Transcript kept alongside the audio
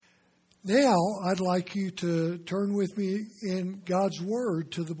Now, I'd like you to turn with me in God's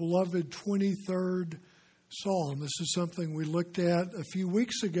Word to the beloved 23rd Psalm. This is something we looked at a few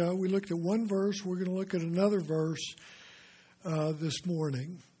weeks ago. We looked at one verse. We're going to look at another verse this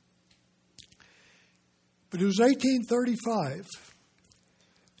morning. But it was 1835,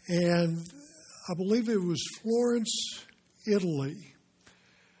 and I believe it was Florence, Italy.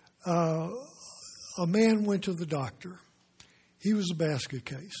 A man went to the doctor. He was a basket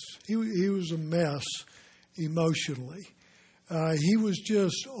case. He was a mess emotionally. He was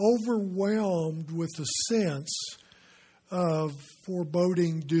just overwhelmed with the sense of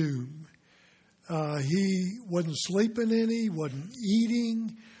foreboding doom. He wasn't sleeping any, wasn't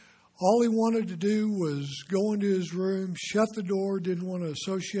eating. All he wanted to do was go into his room, shut the door, didn't want to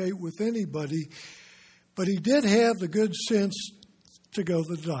associate with anybody. But he did have the good sense to go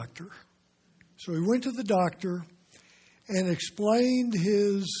to the doctor. So he went to the doctor and explained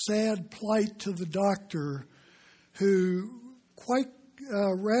his sad plight to the doctor, who quite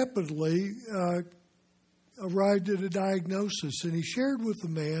rapidly arrived at a diagnosis. And he shared with the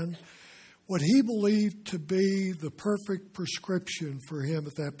man what he believed to be the perfect prescription for him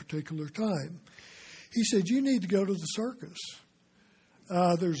at that particular time. He said, "You need to go to the circus.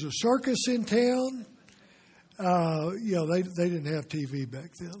 There's a circus in town." They didn't have TV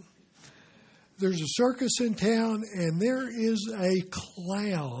back then. There's a circus in town, and there is a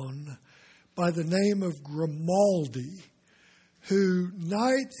clown by the name of Grimaldi who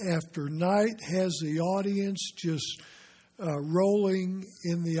night after night has the audience just rolling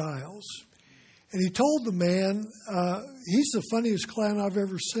in the aisles. And he told the man, he's the funniest clown I've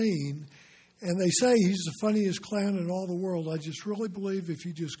ever seen. And they say he's the funniest clown in all the world. I just really believe if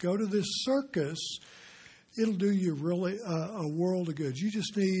you just go to this circus, it'll do you really a world of good. You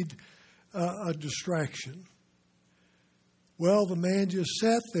just need a distraction. Well, the man just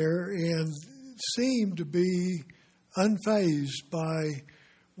sat there and seemed to be unfazed by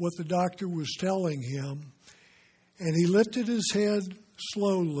what the doctor was telling him. And he lifted his head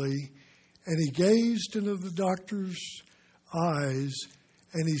slowly and he gazed into the doctor's eyes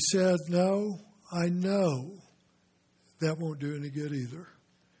and he said, "No, I know that won't do any good either.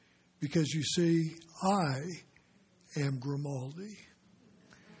 Because you see, I am Grimaldi."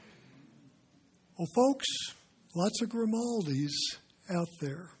 Well, folks, lots of Grimaldis out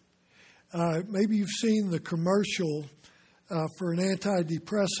there. Maybe you've seen the commercial for an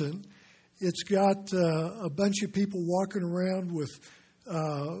antidepressant. It's got a bunch of people walking around with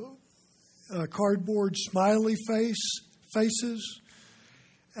cardboard smiley faces.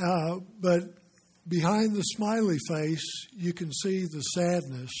 But behind the smiley face, you can see the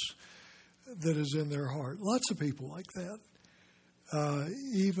sadness that is in their heart. Lots of people like that,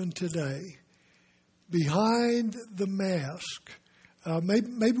 even today. Behind the mask,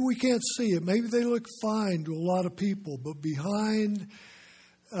 maybe we can't see it. Maybe they look fine to a lot of people, but behind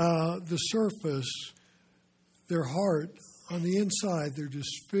the surface, their heart, on the inside, they're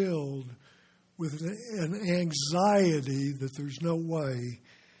just filled with an anxiety that there's no way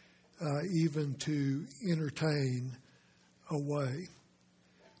even to entertain away.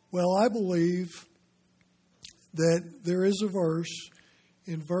 Well, I believe that there is a verse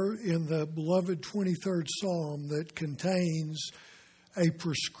in the beloved 23rd Psalm that contains a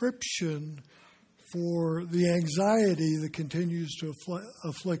prescription for the anxiety that continues to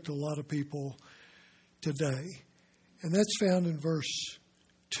afflict a lot of people today. And that's found in verse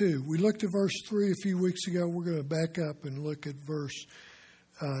 2. We looked at verse 3 a few weeks ago. We're going to back up and look at verse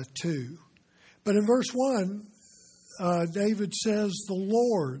 2. But in verse 1, David says, "The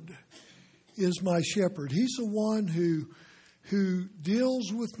Lord is my shepherd." He's the one who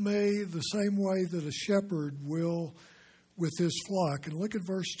deals with me the same way that a shepherd will with his flock. And look at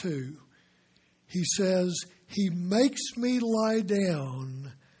verse 2. He says, "He makes me lie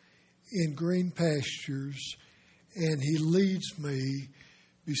down in green pastures, and he leads me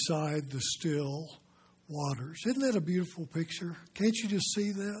beside the still waters." Isn't that a beautiful picture? Can't you just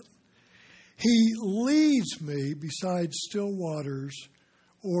see that? He leads me beside still waters,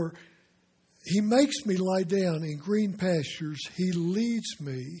 or he makes me lie down in green pastures. He leads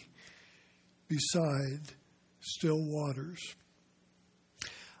me beside still waters.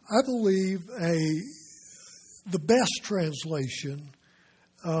 I believe the best translation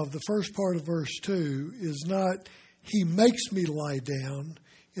of the first part of verse 2 is not "he makes me lie down."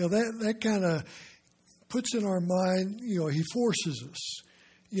 That kind of puts in our mind, he forces us.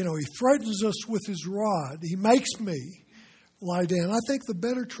 He threatens us with his rod. He makes me lie down. I think the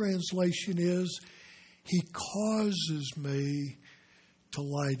better translation is he causes me to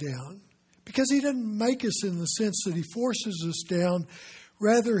lie down. Because he doesn't make us in the sense that he forces us down.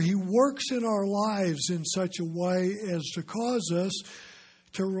 Rather, he works in our lives in such a way as to cause us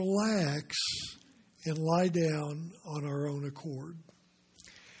to relax and lie down on our own accord.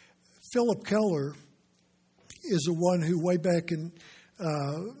 Philip Keller is the one who way back in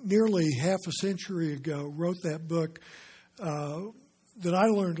nearly half a century ago wrote that book that I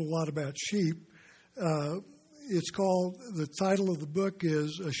learned a lot about sheep. It's called, the title of the book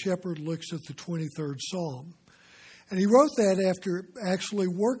is A Shepherd Looks at the 23rd Psalm. And he wrote that after actually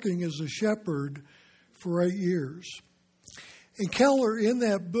working as a shepherd for 8 years. And Keller, in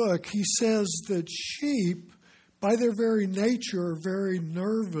that book, he says that sheep, by their very nature, are very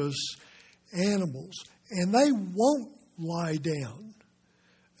nervous animals. And they won't lie down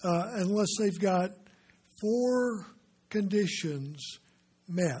unless they've got 4 conditions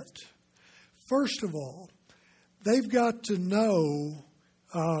met. First of all, they've got to know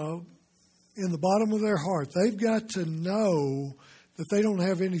in the bottom of their heart, they've got to know that they don't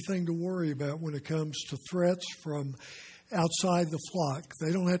have anything to worry about when it comes to threats from outside the flock.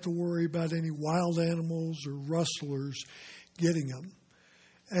 They don't have to worry about any wild animals or rustlers getting them.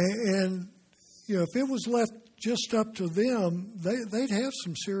 And you know, if it was left just up to them, they'd have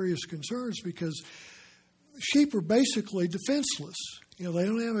some serious concerns, because sheep are basically defenseless. You know, they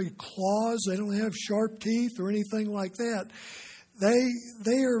don't have any claws, they don't have sharp teeth or anything like that.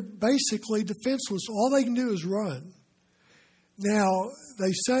 They are basically defenseless. All they can do is run. Now,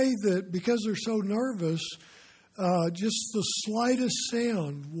 they say that because they're so nervous, just the slightest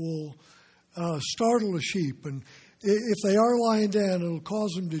sound will startle a sheep. And if they are lying down, it'll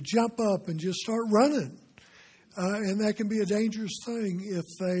cause them to jump up and just start running. And that can be a dangerous thing if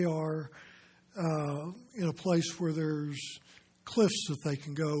they are in a place where there's cliffs that they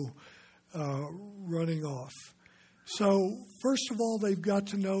can go running off. So, first of all, they've got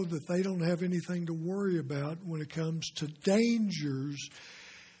to know that they don't have anything to worry about when it comes to dangers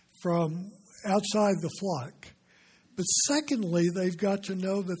from outside the flock. But secondly, they've got to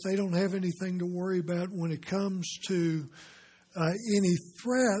know that they don't have anything to worry about when it comes to any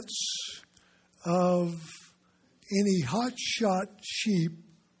threats of any hotshot sheep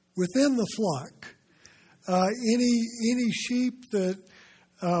within the flock. Any sheep that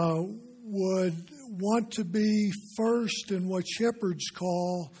would want to be first in what shepherds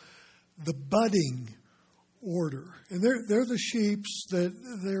call the budding order. And they're the sheep that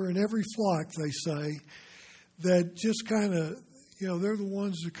they're in every flock, they say, that just kind of, you know, they're the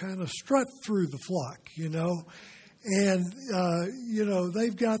ones that kind of strut through the flock, you know. And, you know,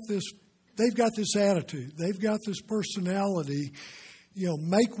 they've got this attitude. They've got this personality, you know,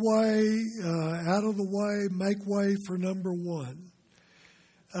 make way, out of the way, make way for number one.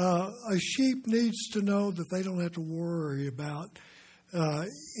 A sheep needs to know that they don't have to worry about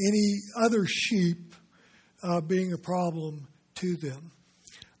any other sheep being a problem to them.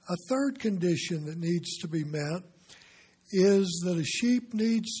 A third condition that needs to be met is that a sheep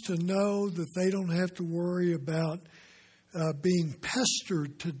needs to know that they don't have to worry about being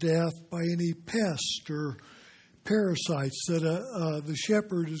pestered to death by any pest or parasites, that the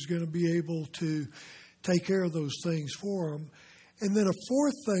shepherd is going to be able to take care of those things for them. And then a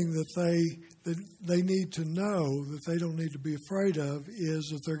fourth thing that they need to know, that they don't need to be afraid of, is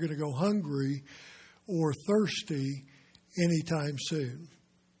that they're going to go hungry or thirsty anytime soon.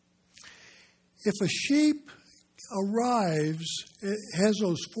 If a sheep arrives, it has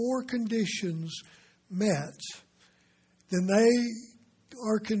those 4 conditions met, then they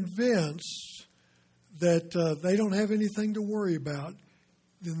are convinced that they don't have anything to worry about.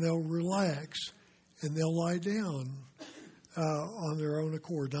 Then they'll relax and they'll lie down on their own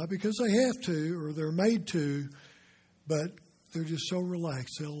accord. Not because they have to or they're made to, but they're just so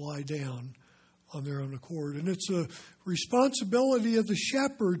relaxed they'll lie down on their own accord. And it's a responsibility of the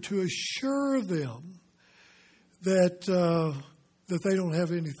shepherd to assure them that they don't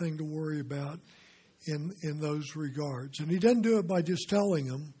have anything to worry about in those regards. And he doesn't do it by just telling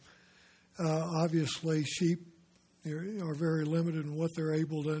them. Obviously, sheep are very limited in what they're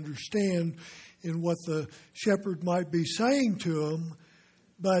able to understand in what the shepherd might be saying to them,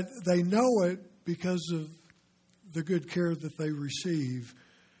 but they know it because of the good care that they receive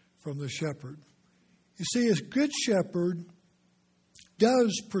from the shepherd. You see, a good shepherd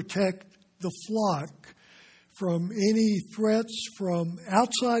does protect the flock from any threats from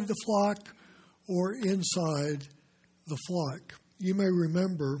outside the flock or inside the flock. You may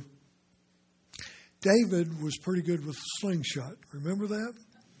remember David was pretty good with a slingshot. Remember that?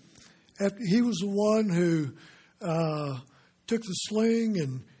 He was the one who took the sling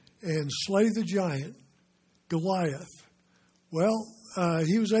and slayed the giant, Goliath. Well,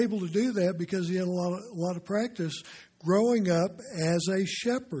 he was able to do that because he had a lot of practice growing up as a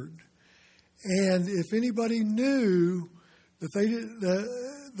shepherd. And if anybody knew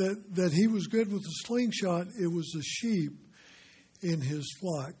that he was good with the slingshot, it was the sheep in his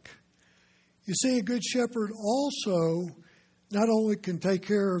flock. You see, a good shepherd also not only can take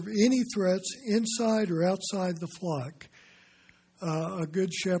care of any threats inside or outside the flock, a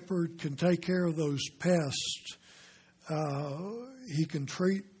good shepherd can take care of those pests. He can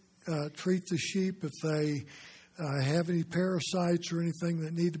treat the sheep if they have any parasites or anything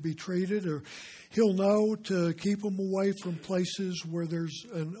that need to be treated, or he'll know to keep them away from places where there's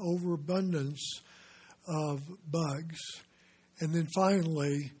an overabundance of bugs. And then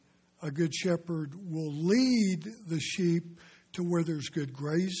finally, a good shepherd will lead the sheep to where there's good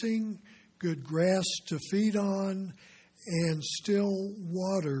grazing, good grass to feed on, and still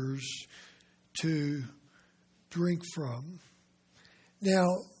waters to drink from. Now,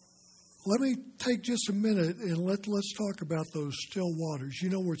 let me take just a minute and let's talk about those still waters. You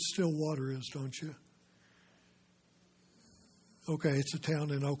know what still water is, don't you? Okay, it's a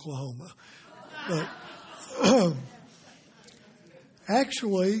town in Oklahoma. But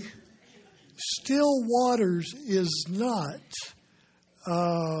actually, still waters is not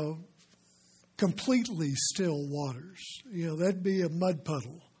completely still waters. You know, that'd be a mud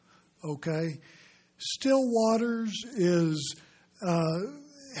puddle, okay? Still waters is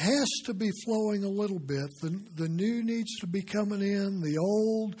has to be flowing a little bit. The new needs to be coming in. The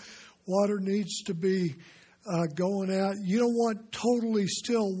old water needs to be going out. You don't want totally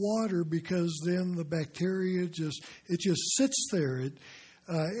still water because then the bacteria just sits there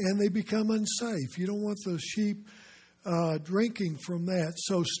and they become unsafe. You don't want the sheep drinking from that.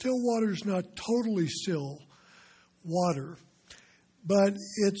 So still water is not totally still water. But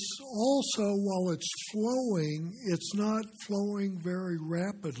it's also, while it's flowing, it's not flowing very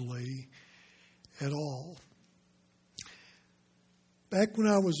rapidly at all. Back when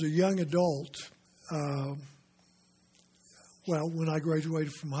I was a young adult, when I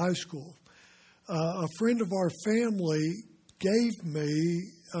graduated from high school, a friend of our family gave me,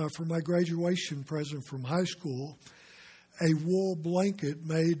 for my graduation present from high school, a wool blanket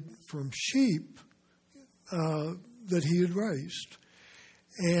made from sheep that he had raised.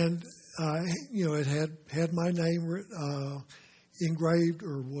 And, it had my name engraved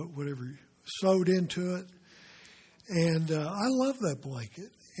or whatever, sewed into it. And I loved that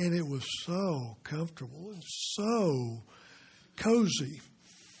blanket. And it was so comfortable and so cozy.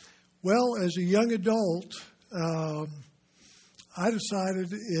 Well, as a young adult, I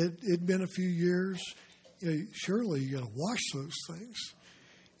decided it'd been a few years. Surely you got to wash those things,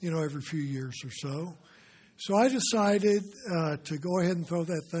 every few years or so. So I decided to go ahead and throw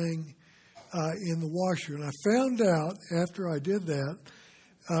that thing in the washer. And I found out after I did that,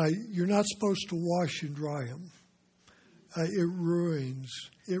 you're not supposed to wash and dry them.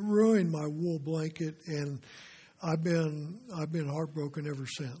 It ruined my wool blanket, and I've been heartbroken ever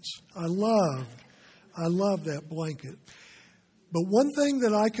since. I loved that blanket. But one thing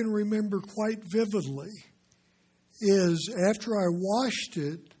that I can remember quite vividly is after I washed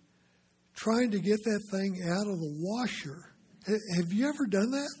it, trying to get that thing out of the washer. Have you ever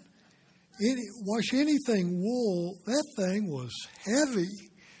done that? Wash anything wool, that thing was heavy.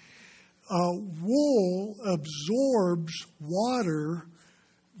 Wool absorbs water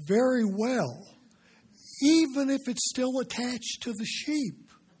very well, even if it's still attached to the sheep.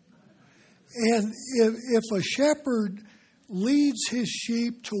 And if a shepherd leads his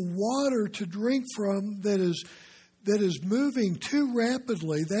sheep to water to drink from that is moving too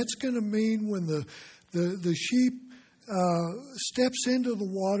rapidly, that's going to mean when the sheep steps into the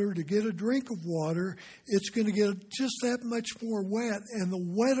water to get a drink of water, it's going to get just that much more wet. And the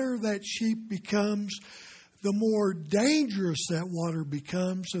wetter that sheep becomes, the more dangerous that water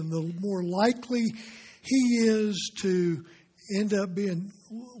becomes, and the more likely he is to end up being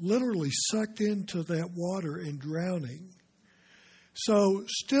literally sucked into that water and drowning. So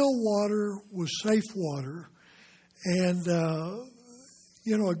still water was safe water. And,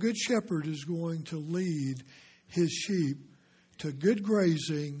 a good shepherd is going to lead his sheep to good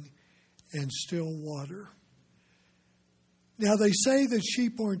grazing and still water. Now, they say that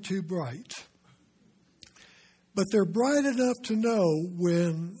sheep aren't too bright, but they're bright enough to know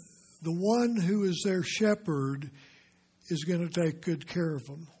when the one who is their shepherd is going to take good care of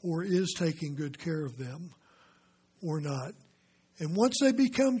them, or is taking good care of them, or not. And once they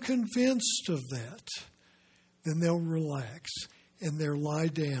become convinced of that, then they'll relax and they'll lie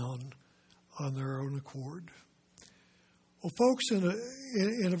down on their own accord. Well, folks,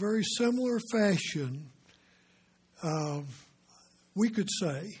 in a very similar fashion, we could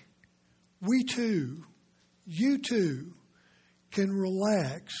say, we too you too can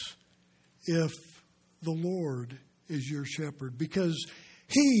relax if the Lord is your shepherd, because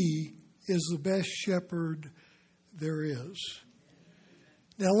He is the best shepherd there is.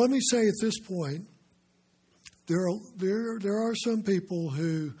 Now, let me say at this point, there are some people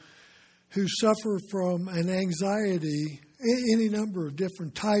who suffer from an anxiety, any number of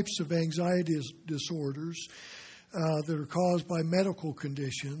different types of anxiety disorders that are caused by medical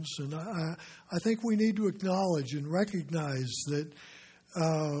conditions. And I think we need to acknowledge and recognize that,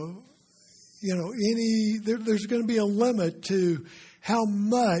 there's going to be a limit to how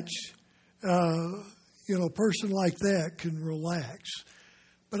much, a person like that can relax.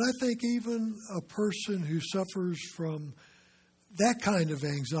 But I think even a person who suffers from that kind of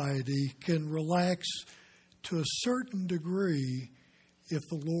anxiety can relax to a certain degree if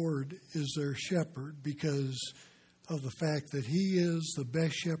the Lord is their shepherd, because of the fact that He is the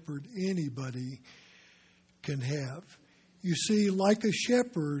best shepherd anybody can have. You see, like a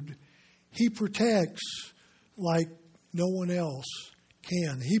shepherd, He protects like no one else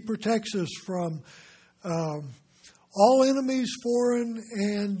can. He protects us from all enemies, foreign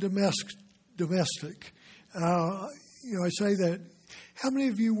and domestic. I say that. How many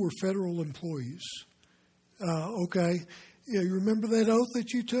of you were federal employees? Okay. You remember that oath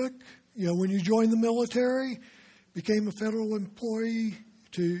that you took? When you joined the military, became a federal employee,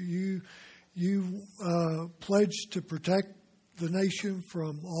 you pledged to protect the nation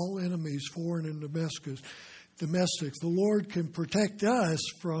from all enemies, foreign and domestic. The Lord can protect us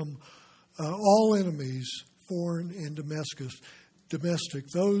from all enemies, foreign and domestic,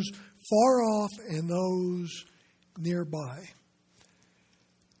 those far off and those nearby.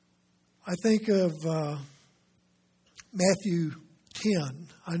 I think of Matthew 10.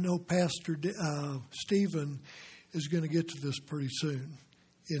 I know Pastor Stephen is going to get to this pretty soon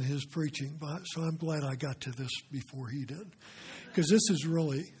in his preaching, so I'm glad I got to this before he did, because this is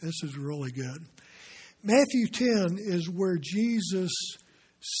really good. Matthew 10 is where Jesus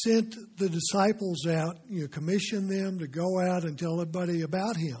sent the disciples out, commissioned them to go out and tell everybody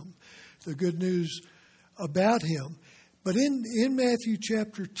about Him, the good news about Him. But in Matthew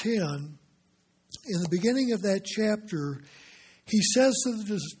chapter 10, in the beginning of that chapter, He says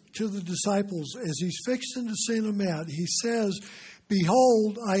to the disciples, as He's fixing to send them out, He says,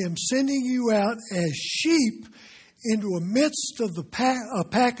 "Behold, I am sending you out as sheep into a midst of a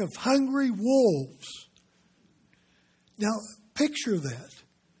pack of hungry wolves." Now, picture that.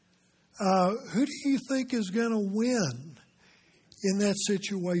 Who do you think is going to win in that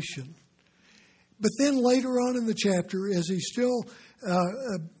situation? But then later on in the chapter, as He's still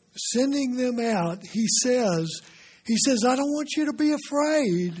sending them out, He says, "I don't want you to be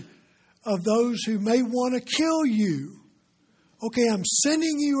afraid of those who may want to kill you." Okay, I'm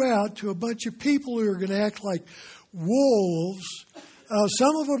sending you out to a bunch of people who are going to act like wolves.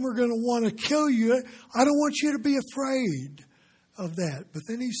 Some of them are going to want to kill you. I don't want you to be afraid of that. But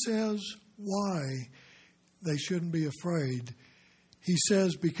then He says why they shouldn't be afraid. He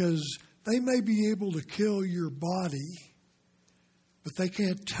says, because they may be able to kill your body, but they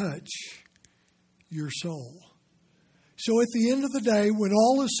can't touch your soul. So at the end of the day, when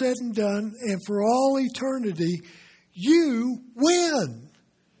all is said and done, and for all eternity, you win.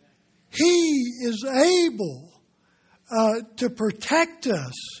 He is able to protect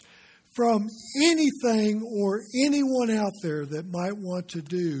us from anything or anyone out there that might want to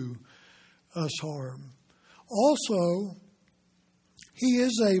do us harm. Also, He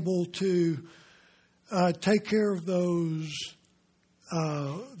is able to take care of those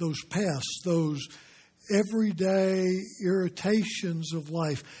pests, those everyday irritations of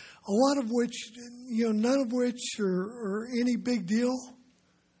life, a lot of which, none of which are any big deal.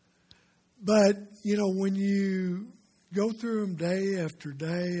 But, when you go through them day after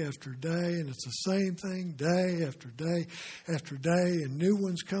day after day, and it's the same thing day after day after day, and new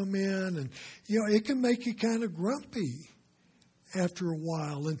ones come in, and, it can make you kind of grumpy after a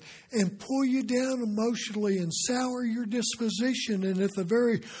while and pull you down emotionally and sour your disposition, and at the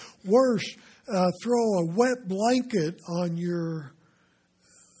very worst, throw a wet blanket on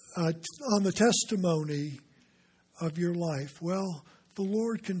on the testimony of your life. Well, the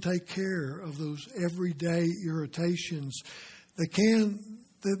Lord can take care of those everyday irritations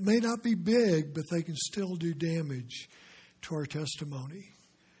that may not be big, but they can still do damage to our testimony.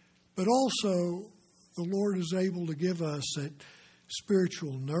 But also, the Lord is able to give us that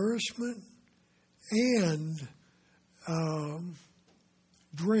spiritual nourishment and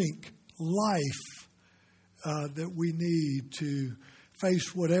drink life that we need to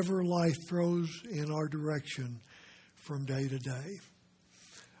face whatever life throws in our direction from day to day.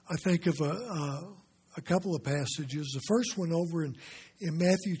 I think of a couple of passages. The first one over in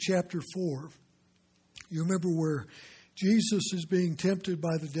Matthew chapter 4. You remember where Jesus is being tempted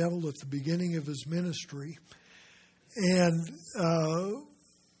by the devil at the beginning of his ministry. And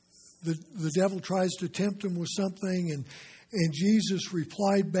the devil tries to tempt him with something, and Jesus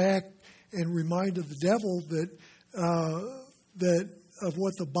replied back and reminded the devil that of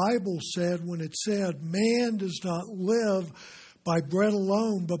what the Bible said when it said, man does not live by bread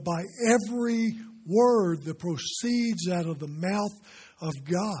alone, but by every word that proceeds out of the mouth of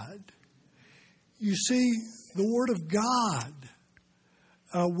God. You see, the Word of God,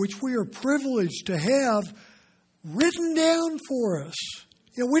 which we are privileged to have written down for us.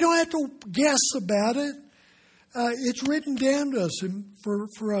 You know, we don't have to guess about it. It's written down to us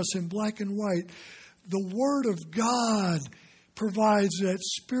for us in black and white. The Word of God provides that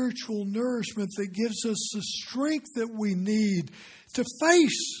spiritual nourishment that gives us the strength that we need to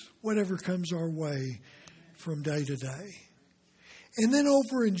face whatever comes our way from day to day. And then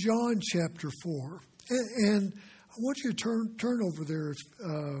over in John chapter 4, and I want you to turn over there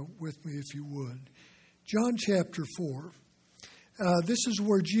with me if you would. John chapter 4. This is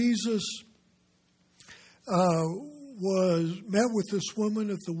where Jesus met with this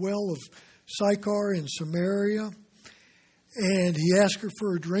woman at the well of Sychar in Samaria. And he asked her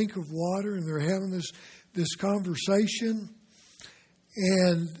for a drink of water, and they're having this conversation.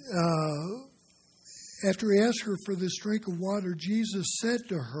 And after he asked her for this drink of water, Jesus said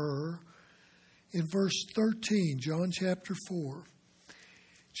to her in verse 13, John chapter 4,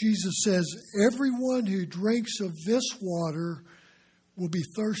 Jesus says, everyone who drinks of this water will be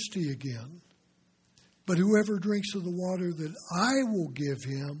thirsty again. But whoever drinks of the water that I will give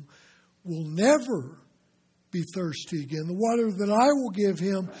him will never be thirsty again. The water that I will give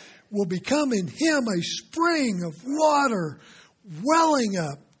him will become in him a spring of water welling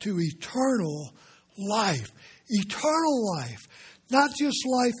up to eternal life. Eternal life. Not just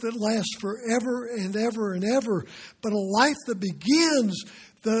life that lasts forever and ever and ever, but a life that begins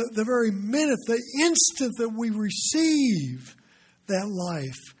the very minute, the instant that we receive that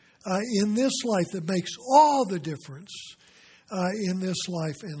life in this life that makes all the difference in this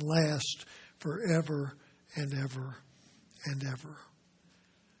life and lasts forever and ever and ever.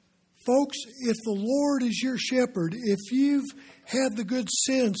 Folks, if the Lord is your shepherd, if you've had the good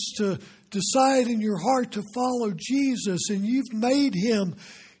sense to decide in your heart to follow Jesus and you've made him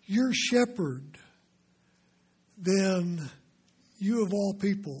your shepherd, then you of all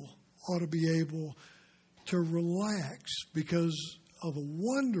people ought to be able to relax because of the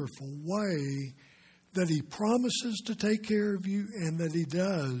wonderful way that he promises to take care of you and that he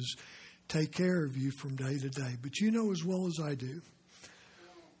does take care of you from day to day. But you know as well as I do,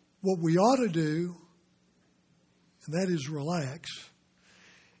 what we ought to do, and that is relax.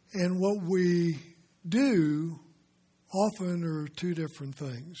 And what we do often are two different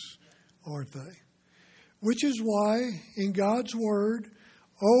things, aren't they? Which is why in God's Word,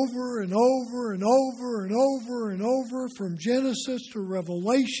 over and over and over and over and over, from Genesis to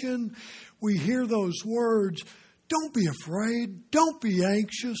Revelation, we hear those words, don't be afraid, don't be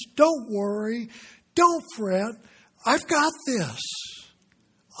anxious, don't worry, don't fret. I've got this.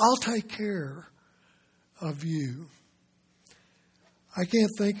 I'll take care of you. I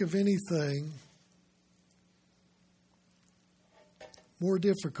can't think of anything more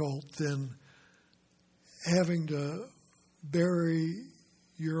difficult than having to bury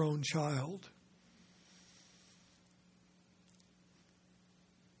your own child.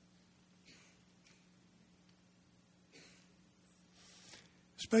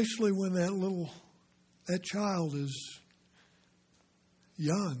 Especially when that child is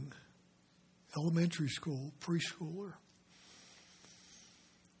young, elementary school, preschooler.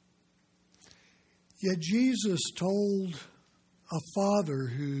 Yet Jesus told a father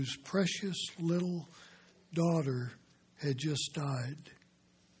whose precious little daughter had just died,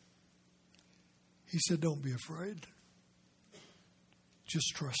 he said, don't be afraid.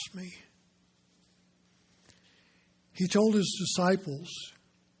 Just trust me. He told his disciples,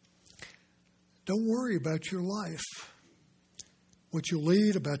 don't worry about your life, what you'll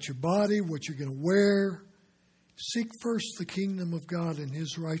eat, about your body, what you're going to wear. Seek first the kingdom of God and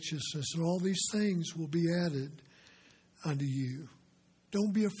his righteousness, and all these things will be added unto you.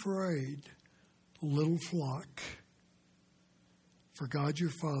 Don't be afraid, little flock, for God your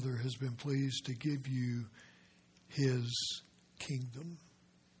Father has been pleased to give you his kingdom.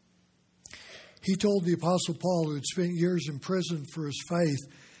 He told the Apostle Paul, who had spent years in prison for his faith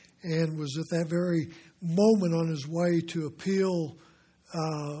and was at that very moment on his way to appeal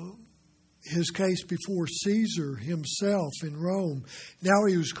his case before Caesar himself in Rome. Now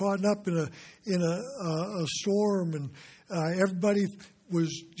he was caught up in a storm, and everybody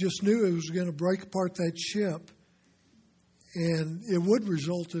just knew it was going to break apart that ship, and it would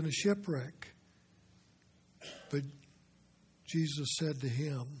result in a shipwreck. But Jesus said to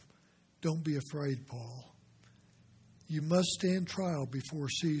him, "Don't be afraid, Paul. You must stand trial before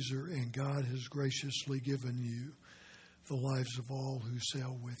Caesar, and God has graciously given you the lives of all who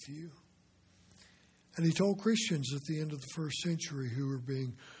sail with you." And he told Christians at the end of the first century who were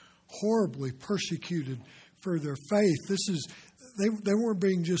being horribly persecuted for their faith. They weren't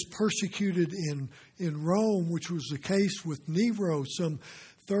being just persecuted in Rome, which was the case with Nero some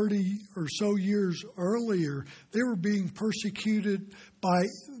 30 or so years earlier. They were being persecuted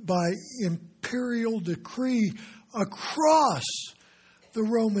by imperial decree across the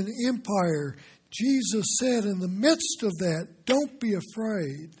Roman Empire. Jesus said in the midst of that, "Don't be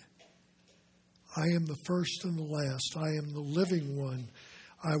afraid. I am the first and the last. I am the living one.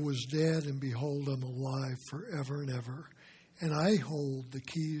 I was dead, and behold, I'm alive forever and ever. And I hold the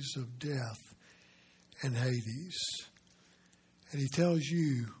keys of death and Hades." And he tells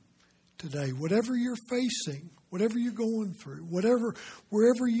you today, whatever you're facing, whatever you're going through,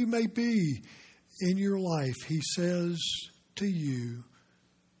 wherever you may be in your life, he says to you,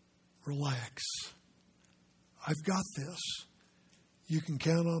 relax. I've got this. You can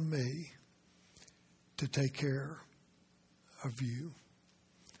count on me to take care of you.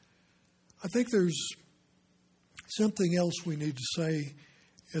 I think there's something else we need to say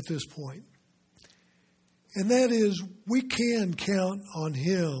at this point. And that is, we can count on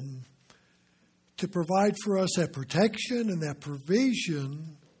him to provide for us that protection and that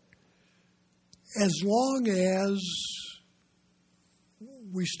provision as long as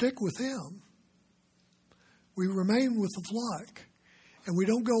we stick with him. We remain with the flock. And we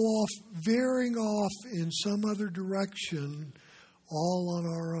don't go veering off in some other direction all on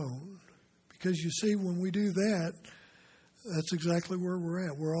our own. Because you see, when we do that, that's exactly where we're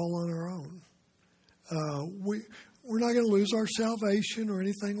at. We're all on our own. We're not going to lose our salvation or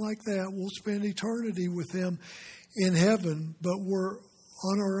anything like that. We'll spend eternity with him in heaven, but we're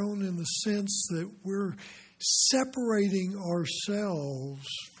on our own in the sense that we're separating ourselves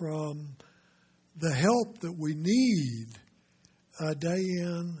from the help that we need day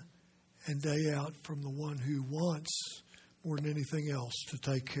in and day out from the one who wants more than anything else to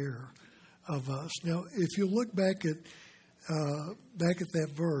take care of us. Now, if you look back at that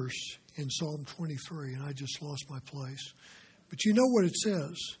verse in Psalm 23, and I just lost my place, but you know what it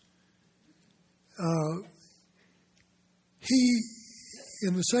says.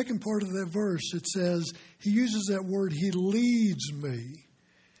 In the second part of that verse, it says, he uses that word, he leads me.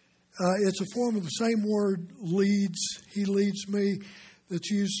 It's a form of the same word, leads, he leads me,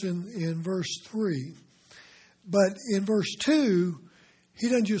 that's used in verse 3. But in verse 2, he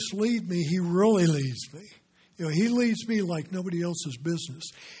doesn't just lead me, he really leads me. He leads me like nobody else's business.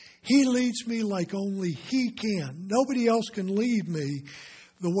 He leads me like only he can. Nobody else can lead me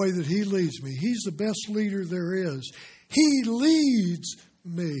the way that he leads me. He's the best leader there is. He leads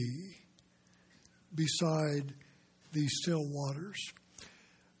me beside these still waters.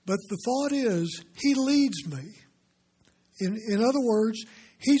 But the thought is, he leads me. In other words,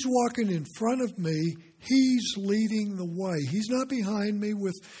 he's walking in front of me. He's leading the way. He's not behind me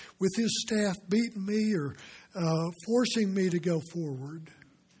with his staff beating me or forcing me to go forward.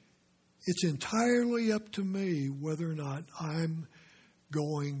 It's entirely up to me whether or not I'm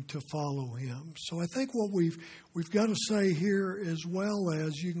going to follow him. So I think what we've got to say here, as well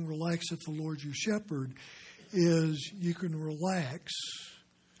as you can relax if the Lord's your shepherd, is you can relax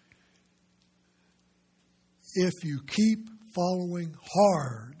if you keep following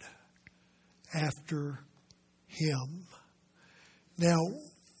hard after him. Now,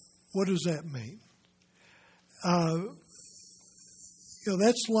 what does that mean?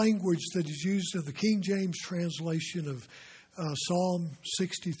 That's language that is used in the King James translation of Psalm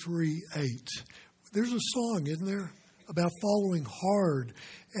 63:8. There's a song, isn't there, about following hard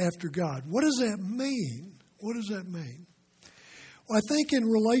after God. What does that mean? What does that mean? Well, I think in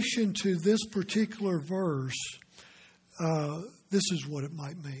relation to this particular verse, this is what it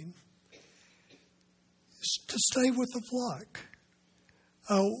might mean. It's to stay with the flock.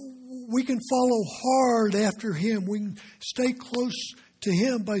 We can follow hard after him. We can stay close to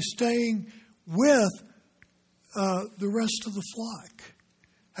him by staying with the rest of the flock.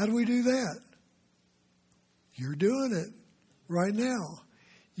 How do we do that? You're doing it right now.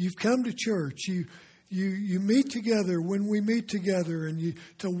 You've come to church. You meet together when we meet together, and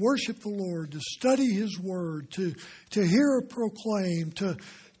to worship the Lord, to study his word, to hear it proclaimed, to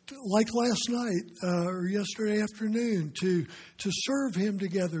like last night or yesterday afternoon, to serve Him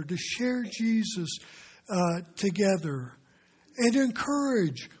together, to share Jesus together, and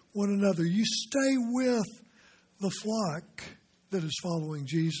encourage one another. You stay with the flock that is following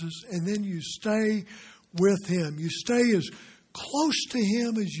Jesus, and then you stay with Him. You stay as close to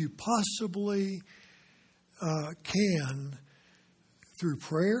Him as you possibly can through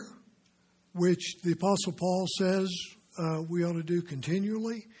prayer, which the Apostle Paul says we ought to do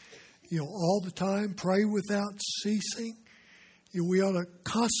continually, all the time. Pray without ceasing. We ought to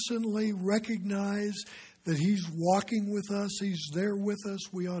constantly recognize that He's walking with us. He's there with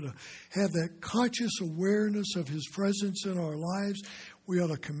us. We ought to have that conscious awareness of His presence in our lives. We ought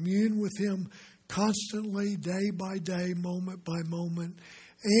to commune with Him constantly, day by day, moment by moment,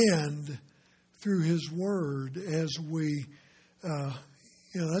 and through His Word as we,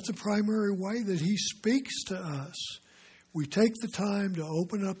 that's a primary way that He speaks to us. We take the time to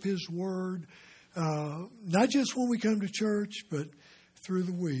open up His Word, not just when we come to church, but through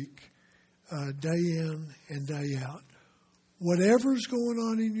the week. Day in and day out. Whatever's going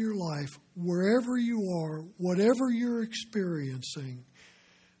on in your life, wherever you are, whatever you're experiencing,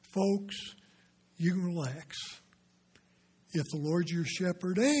 folks, you can relax. If the Lord's your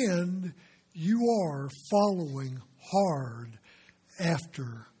shepherd and you are following hard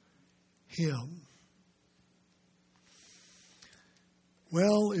after Him.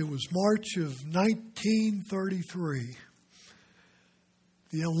 Well, it was March of 1933.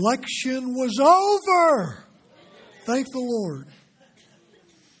 The election was over. Thank the Lord.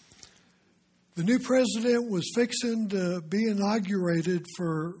 The new president was fixing to be inaugurated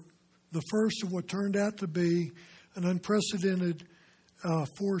for the first of what turned out to be an unprecedented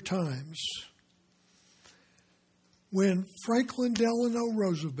 4 times. When Franklin Delano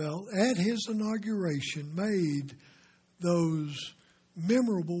Roosevelt, at his inauguration, made those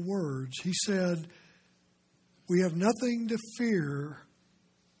memorable words, he said, "We have nothing to fear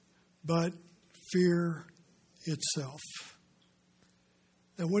but fear itself."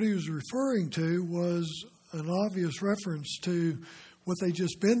 Now, what he was referring to was an obvious reference to what they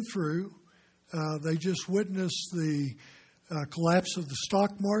just been through. They just witnessed the collapse of the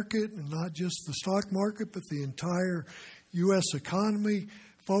stock market, and not just the stock market, but the entire U.S. economy.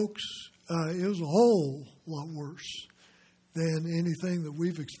 Folks, it was a whole lot worse than anything that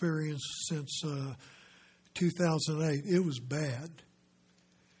we've experienced since 2008. It was bad.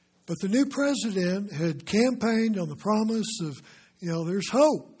 But the new president had campaigned on the promise of, there's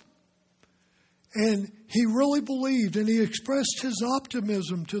hope. And he really believed, and he expressed his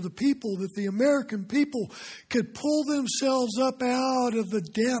optimism to the people that the American people could pull themselves up out of the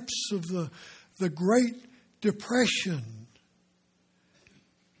depths of the Great Depression.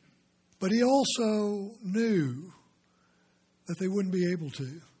 But he also knew that they wouldn't be able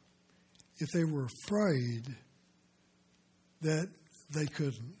to if they were afraid that they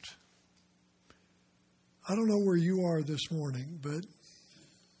couldn't. I don't know where you are this morning, but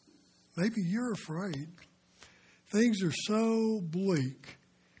maybe you're afraid. Things are so bleak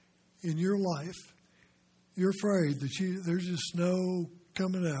in your life. You're afraid that there's just no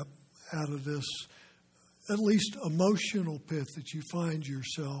coming up out of this, at least emotional pit that you find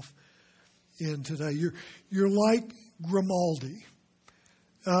yourself in today. You're like Grimaldi.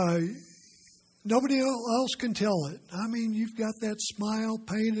 Nobody else can tell it. I mean, you've got that smile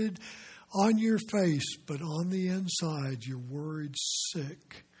painted on your face, but on the inside, you're worried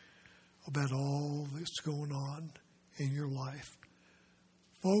sick about all that's going on in your life.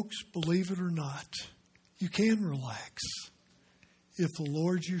 Folks, believe it or not, you can relax if the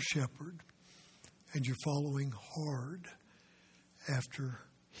Lord's your shepherd and you're following hard after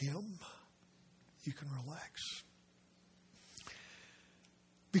Him. You can relax.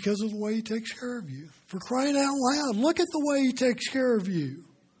 Because of the way He takes care of you. For crying out loud, look at the way He takes care of you.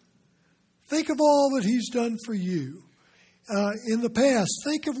 Think of all that He's done for you in the past.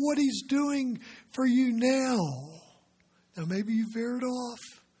 Think of what He's doing for you now. Now, maybe you veered off,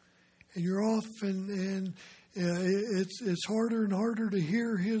 and you're off, and it's harder and harder to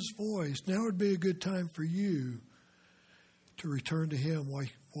hear His voice. Now would be a good time for you to return to Him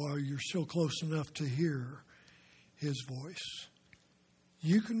while you're still close enough to hear His voice.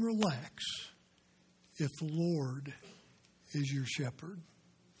 You can relax if the Lord is your shepherd.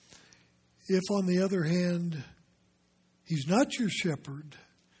 If, on the other hand, He's not your shepherd,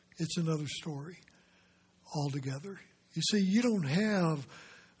 it's another story altogether. You see, you don't have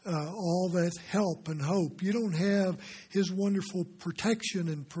all that help and hope. You don't have His wonderful protection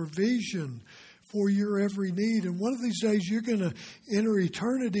and provision for your every need. And one of these days, you're going to enter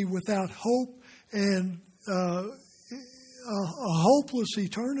eternity without hope and a hopeless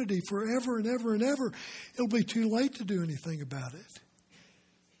eternity forever and ever and ever, it'll be too late to do anything about it.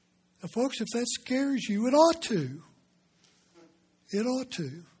 Now, folks, if that scares you, it ought to. It ought to.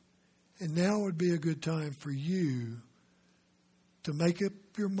 And now would be a good time for you to make up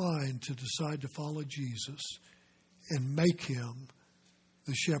your mind to decide to follow Jesus and make him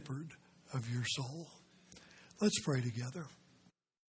the shepherd of your soul. Let's pray together.